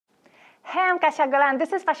Hey, I'm Kasia Gola and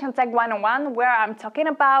this is Fashion-Tech 101, where I'm talking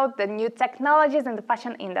about the new technologies in the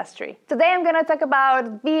fashion industry. Today I'm going to talk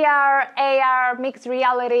about VR, AR, mixed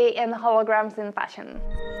reality and holograms in fashion.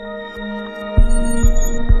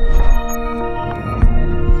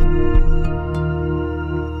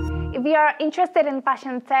 If you are interested in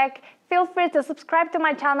fashion tech, feel free to subscribe to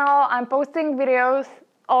my channel. I'm posting videos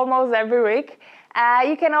almost every week.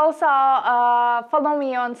 You can also follow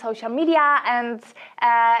me on social media, and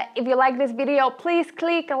if you like this video, please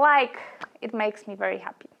click like. It makes me very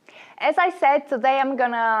happy. As I said, today I'm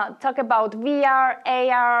gonna talk about VR,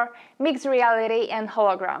 AR, mixed reality and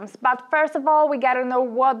holograms. But first of all, we gotta know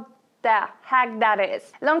what the heck that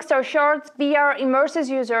is. Long story short, VR immerses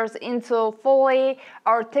users into fully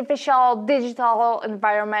artificial digital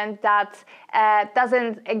environment that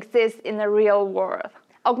doesn't exist in the real world.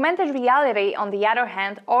 Augmented reality, on the other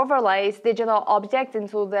hand, overlays digital objects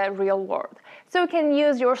into the real world. So you can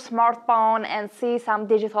use your smartphone and see some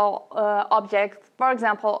digital objects, for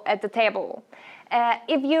example, at the table.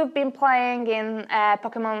 If you've been playing in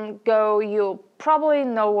Pokemon Go, you probably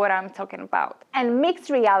know what I'm talking about. And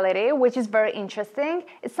mixed reality, which is very interesting,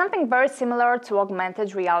 is something very similar to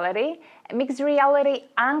augmented reality. Mixed reality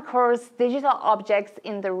anchors digital objects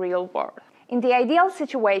in the real world. In the ideal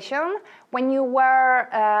situation, when you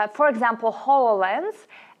wear, for example, HoloLens,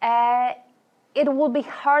 it will be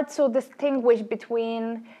hard to distinguish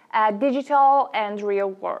between digital and real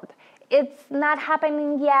world. It's not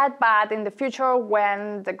happening yet, but in the future,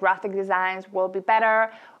 when the graphic designs will be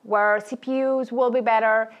better, where CPUs will be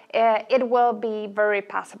better, it will be very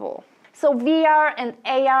possible. So VR and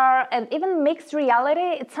AR and even mixed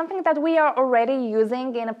reality, it's something that we are already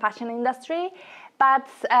using in the fashion industry, but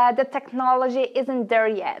the technology isn't there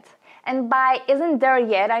yet. And by isn't there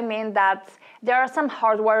yet, I mean that there are some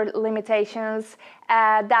hardware limitations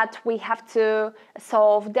that we have to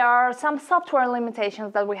solve. There are some software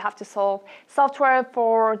limitations that we have to solve. Software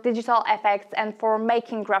for digital effects and for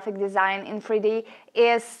making graphic design in 3D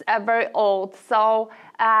is very old. So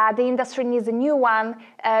the industry needs a new one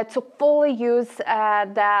to fully use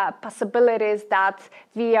the possibilities that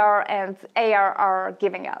VR and AR are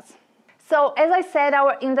giving us. So, as I said,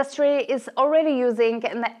 our industry is already using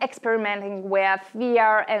and experimenting with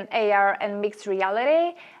VR and AR and mixed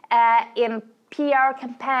reality in PR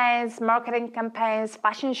campaigns, marketing campaigns,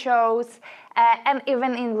 fashion shows, and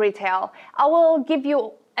even in retail. I will give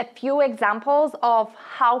you a few examples of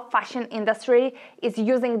how fashion industry is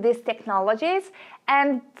using these technologies,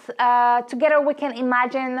 and together we can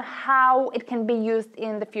imagine how it can be used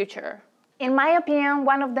in the future. In my opinion,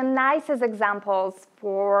 one of the nicest examples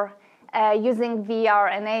for using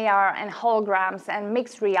VR and AR and holograms and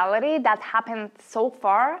mixed reality that happened so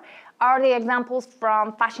far are the examples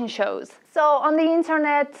from fashion shows. So on the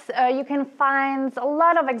internet, you can find a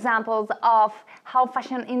lot of examples of how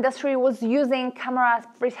fashion industry was using cameras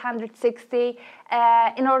 360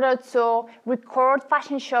 in order to record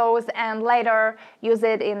fashion shows and later use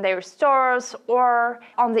it in their stores or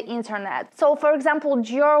on the internet. So for example,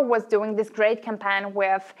 Dior was doing this great campaign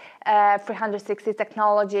with 360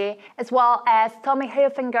 technology, as well as Tommy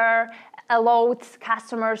Hilfiger allowed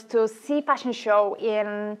customers to see fashion show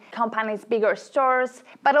in companies' bigger stores,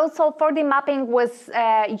 but also 4D mapping was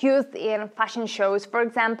used in fashion shows. For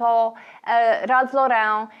example, Ralph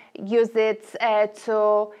Lauren used it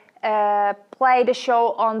to play the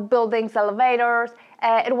show on buildings' elevators.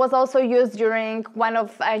 It was also used during one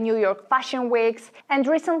of New York Fashion Weeks, and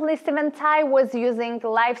recently Steven Tai was using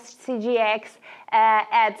live CGX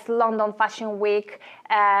at London Fashion Week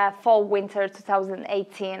Fall-Winter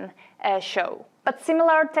 2018 show. But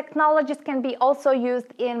similar technologies can be also used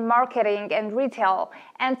in marketing and retail.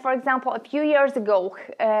 And for example, a few years ago,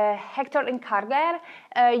 Hector and Carger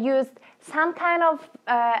used some kind of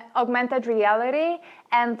augmented reality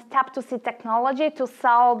and tap-to-see technology to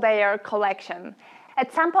sell their collection.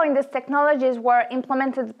 At some point, these technologies were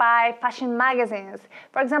implemented by fashion magazines.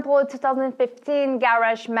 For example, in 2015,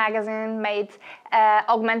 Garage magazine made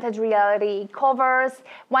augmented reality covers.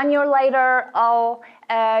 1 year later, all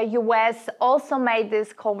US also made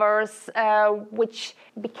these covers, which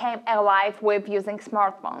became alive with using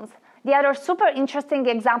smartphones. The other super interesting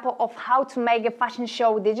example of how to make a fashion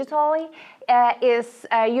show digitally is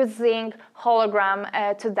using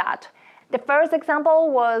hologram to that. The first example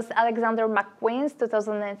was Alexander McQueen's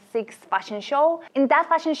 2006 fashion show. In that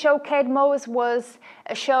fashion show, Kate Moss was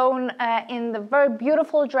shown in a very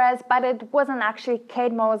beautiful dress, but it wasn't actually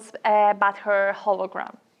Kate Moss, but her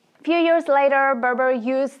hologram. A few years later, Burberry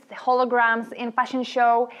used holograms in fashion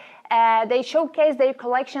show. They showcased their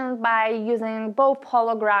collection by using both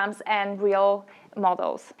holograms and real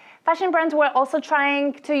models. Fashion brands were also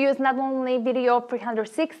trying to use not only video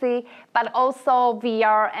 360, but also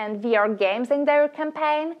VR and VR games in their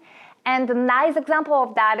campaign. And a nice example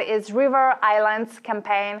of that is River Islands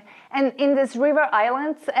campaign. And in this River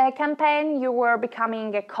Islands campaign, you were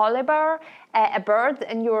becoming a colibri, a bird,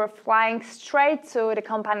 and you were flying straight to the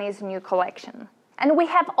company's new collection. And we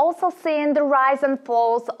have also seen the rise and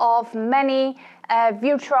falls of many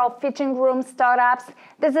virtual fitting room startups.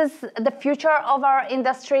 This is the future of our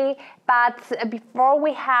industry, but before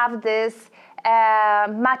we have this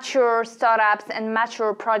mature startups and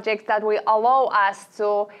mature projects that will allow us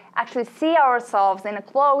to actually see ourselves in the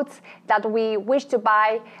clothes that we wish to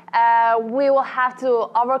buy, we will have to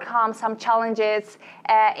overcome some challenges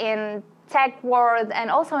in tech world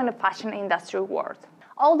and also in the fashion industry world.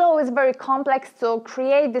 Although it's very complex to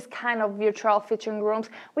create this kind of virtual fitting rooms,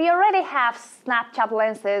 we already have Snapchat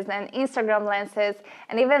lenses and Instagram lenses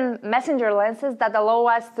and even Messenger lenses that allow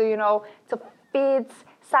us to, to fit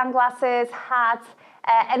sunglasses, hats,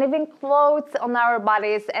 and even clothes on our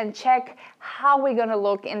bodies and check how we're gonna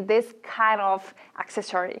look in this kind of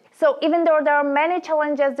accessory. So even though there are many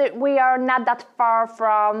challenges, we are not that far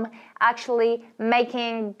from actually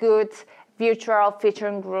making good virtual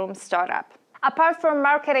fitting room startup. Apart from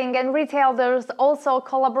marketing and retail, there's also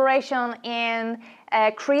collaboration in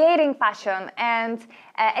creating fashion, and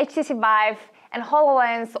HTC Vive and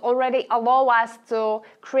HoloLens already allow us to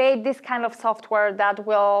create this kind of software that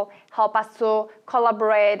will help us to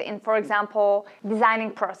collaborate in, for example,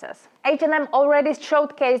 designing process. H&M already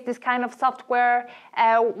showcased this kind of software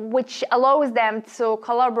which allows them to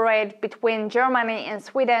collaborate between Germany and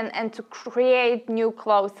Sweden and to create new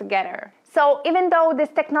clothes together. So even though these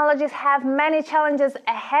technologies have many challenges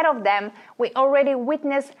ahead of them, we already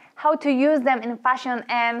witness how to use them in fashion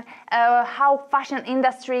and how fashion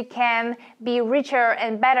industry can be richer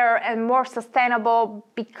and better and more sustainable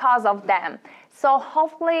because of them. So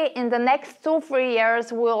hopefully in the next 2-3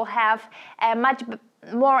 years we'll have much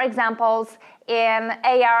more examples in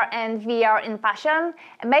AR and VR in fashion,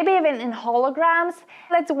 and maybe even in holograms.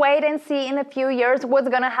 Let's wait and see in a few years what's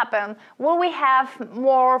gonna happen. Will we have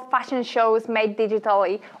more fashion shows made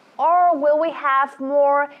digitally? Or will we have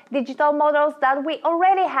more digital models that we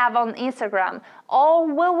already have on Instagram? Or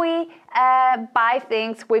will we buy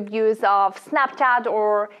things with use of Snapchat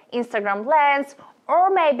or Instagram Lens? Or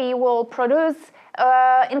maybe we'll produce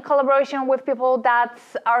in collaboration with people that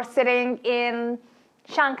are sitting in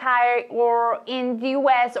Shanghai or in the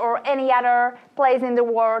US or any other place in the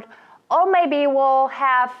world. Or maybe we'll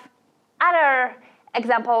have other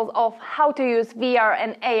examples of how to use VR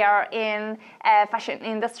and AR in fashion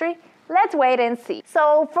industry. Let's wait and see.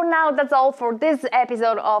 So for now, that's all for this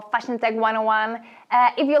episode of Fashion Tech 101.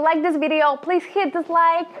 If you like this video, please hit this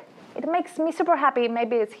like. It makes me super happy.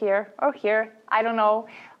 Maybe it's here or here, I don't know.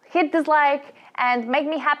 Hit this like and make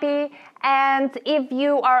me happy. And if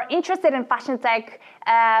you are interested in fashion tech,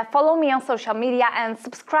 follow me on social media and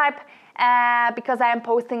subscribe because I am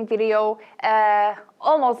posting video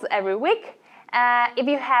almost every week. If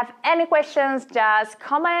you have any questions, just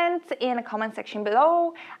comment in the comment section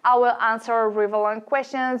below. I will answer relevant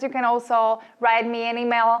questions. You can also write me an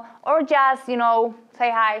email or just,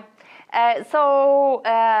 say hi.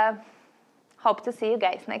 Hope to see you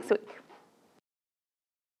guys next week.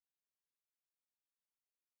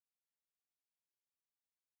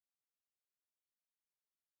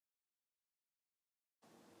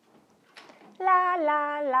 La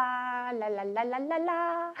la la la la la la la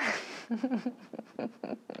la.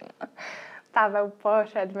 Paweł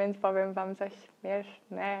poszedł, więc powiem wam coś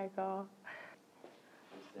śmiesznego.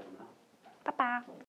 Pa, pa.